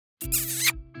Hi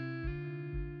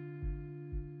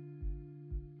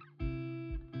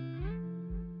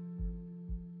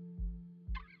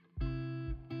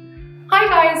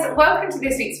guys, welcome to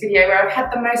this week's video where I've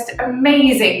had the most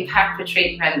amazing pamper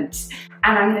treatment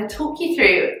and I'm going to talk you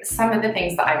through some of the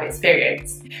things that I've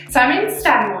experienced. So I'm in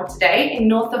Stanmore today in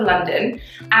north of London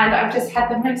and I've just had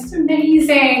the most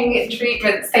amazing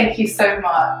treatments. Thank you so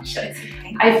much.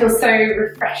 I feel so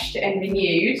refreshed and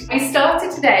renewed. We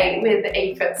started today with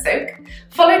a foot soak,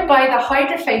 followed by the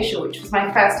Hydra Facial, which was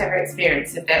my first ever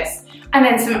experience of this, and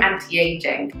then some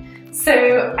anti-aging.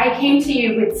 So I came to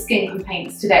you with skin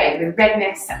complaints today with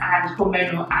redness and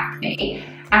hormonal acne,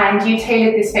 and you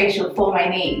tailored this facial for my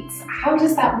needs. How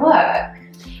does that work?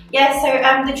 Yeah,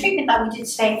 so the treatment that we did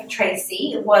today for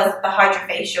Tracy was the Hydra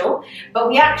Facial, but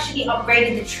we actually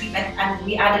upgraded the treatment and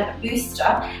we added a booster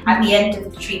at the end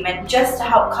of the treatment just to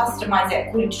help customize it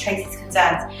according to Tracy's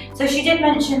concerns. So she did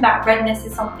mention that redness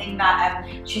is something that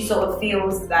she sort of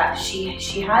feels that she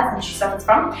has and she suffers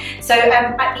from. So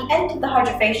at the end of the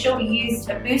Hydra Facial, we used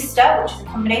a booster, which is a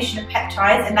combination of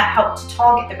peptides, and that helped to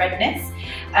target the redness.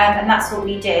 And that's what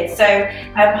we did. So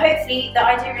hopefully the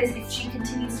idea is if she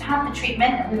continues to have the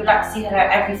treatment, we would like to see her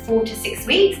every 4 to 6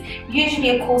 weeks,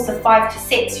 usually a course of 5 to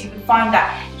 6, you would find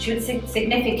that she would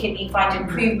significantly find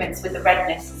improvements with the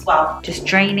redness as well. Just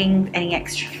draining any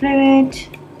extra fluid,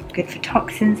 good for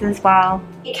toxins as well.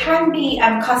 It can be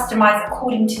customized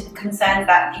according to the concerns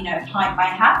that a client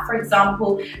might have. For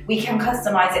example, we can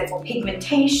customize it for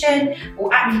pigmentation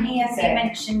or acne, as you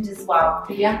mentioned as well.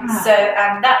 Yeah. So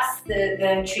that's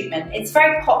the treatment. It's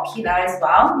very popular as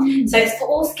well. So it's for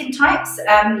all skin types.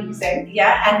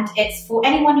 Yeah, and it's for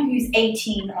anyone who's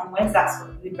 18 onwards. That's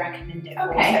what we'd recommend it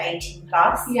for, so 18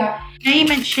 plus. Yeah. Now you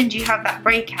mentioned you have that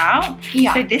breakout.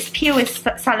 Yeah. So this peel is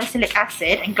salicylic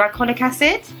acid and glycolic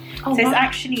acid. So it's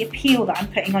actually a peel that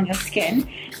I'm putting on your skin,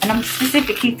 and I'm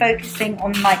specifically focusing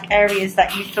on like areas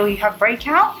that you feel you have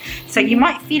breakout. So you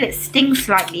might feel it sting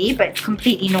slightly, but it's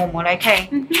completely normal, okay?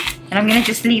 And I'm going to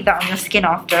just leave that on your skin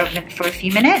after for a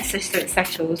few minutes just so it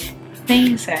settles.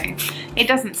 Amazing. It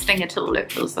doesn't sting at all,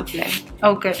 it feels lovely.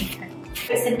 Oh good. Okay.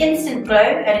 It's an instant glow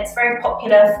and it's very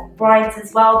popular for brides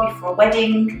as well before a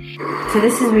wedding. So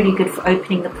this is really good for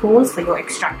opening the pores for your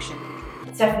extraction.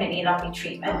 It's definitely a lovely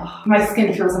treatment. Oh, my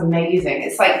skin feels amazing.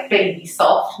 It's like baby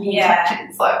soft. When you touch it,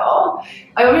 it's like, oh.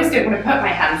 I almost don't want to put my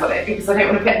hands on it because I don't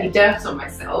want to put any dirt on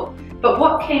myself. But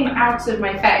what came out of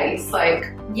my face,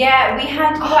 like... Yeah, we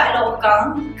had quite a lot of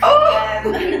gunk.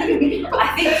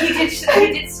 I think you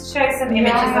did show some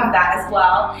images of that as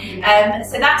well.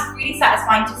 So that's really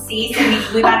satisfying to see. So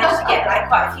we managed to get like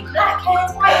quite a few black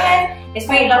hairs, white hairs. It's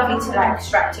really lovely to like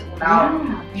extract it all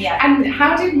out. Yeah. And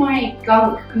how did my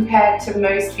gunk compare to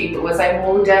most people? Was I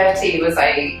more dirty? Was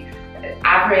I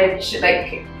average?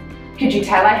 Like, could you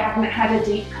tell I haven't had a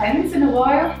deep cleanse in a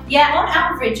while? Yeah, on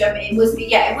average, it was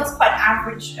quite an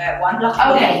average one,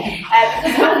 luckily.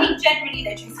 Because I think generally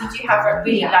though, Tracy do have a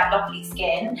really like lovely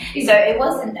skin, so it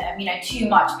wasn't too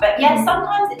much. But yeah,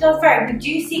 sometimes it does vary. We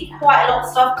do see quite a lot of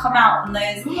stuff come out on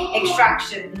those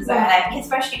extractions,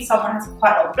 especially if someone has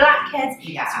quite a lot of blackheads.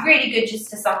 It's really good just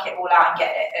to suck it all out and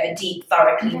get a deep,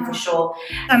 thorough clean for sure.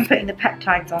 I'm putting the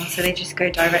peptides on so they just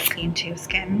go directly into your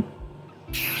skin.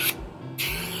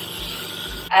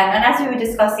 And as we were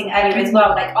discussing earlier as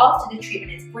well, like after the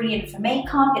treatment, it's brilliant for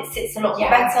makeup. It sits a lot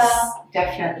better.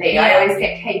 Definitely. I always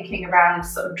get caking around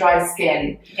sort of dry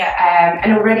skin.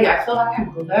 And already I feel like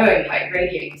I'm glowing, like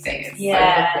radiating.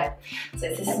 It's so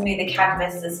it's a smoother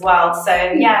canvas as well.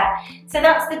 So so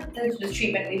that's the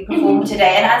treatment we performed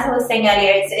today. And as I was saying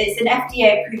earlier, it's an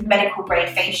FDA approved medical grade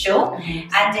facial,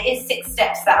 and it is 6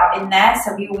 steps that are in there.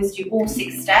 So we always do all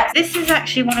 6 steps. This is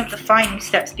actually one of the final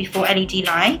steps before LED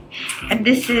light, and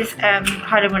this is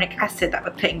hyaluronic acid that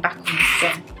we're putting back on the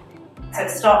skin. So it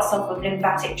starts off with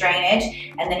lymphatic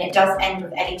drainage and then it does end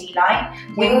with LED light.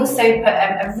 We also put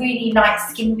a really light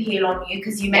skin peel on you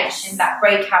because you mentioned that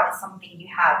breakout is something you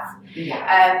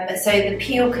have. So the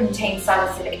peel contains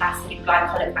salicylic acid and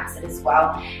glycolic acid as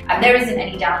well. And there isn't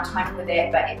any downtime with it,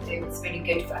 but it's really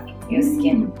good for, I think, for your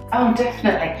skin. Oh,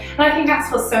 definitely. And I think that's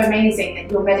what's so amazing,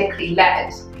 that you're medically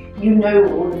led. You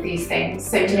know all of these things.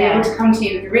 So to be able to come to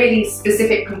you with really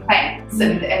specific complaints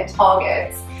and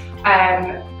targets,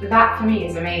 that for me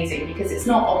is amazing because it's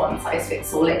not a one size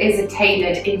fits all. It is a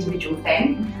tailored individual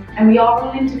thing, and we are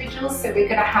all individuals, so we're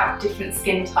going to have different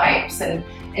skin types and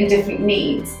and different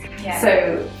needs. Yeah.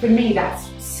 So for me, that's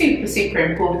super, super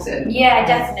important. Yeah,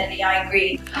 definitely, I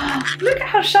agree. Look at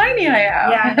how shiny I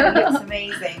am. Yeah, and it looks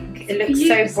amazing. It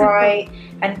looks so bright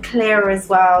and clear as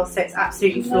well, so it's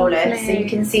absolutely flawless. So you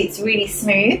can see it's really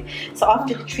smooth. So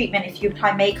after the treatment, if you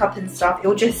apply makeup and stuff,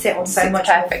 it'll just sit on so much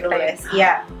more flawless.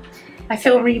 Yeah. I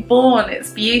feel reborn.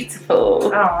 It's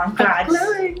beautiful. Oh, I'm glad.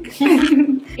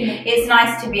 It's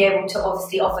nice to be able to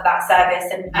obviously offer that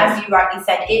service, and as you rightly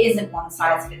said, it isn't one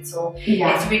size fits all.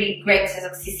 Yeah. It's really great to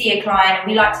obviously see a client, and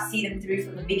we like to see them through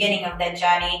from the beginning of their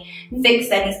journey,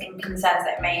 fix any skin concerns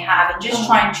they may have, and just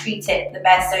try and treat it the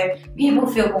best so people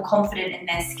feel more confident in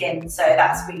their skin. So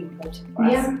that's really important for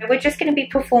us. We're just going to be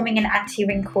performing an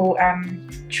anti-wrinkle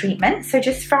treatment. So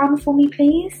just frown for me,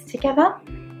 please, together.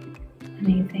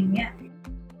 Amazing, yeah.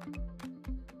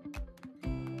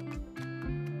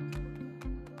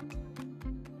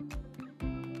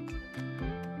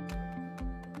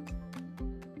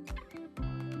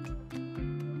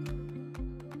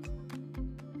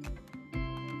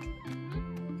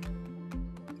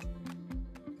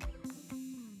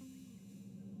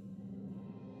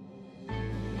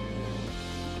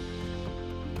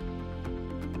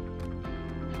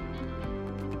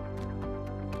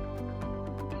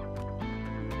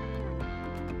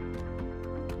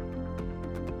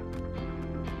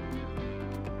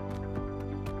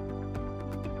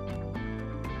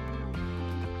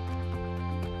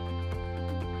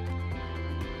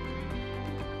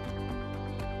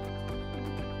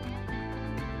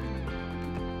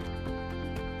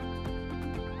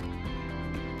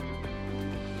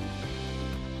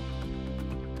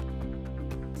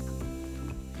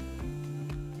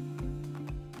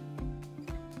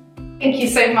 Thank you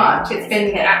so much. It's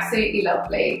been absolutely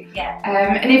lovely. Yeah.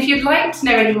 And if you'd like to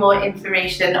know any more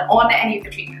information on any of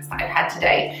the treatments that I've had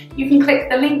today, you can click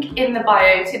the link in the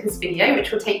bio to this video,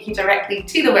 which will take you directly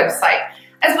to the website,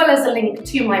 as well as a link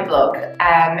to my blog.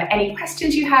 Any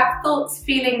questions you have, thoughts,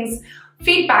 feelings,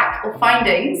 feedback or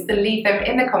findings, then leave them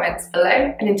in the comments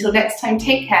below. And until next time,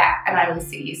 take care, and I will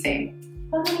see you soon.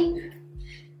 Bye.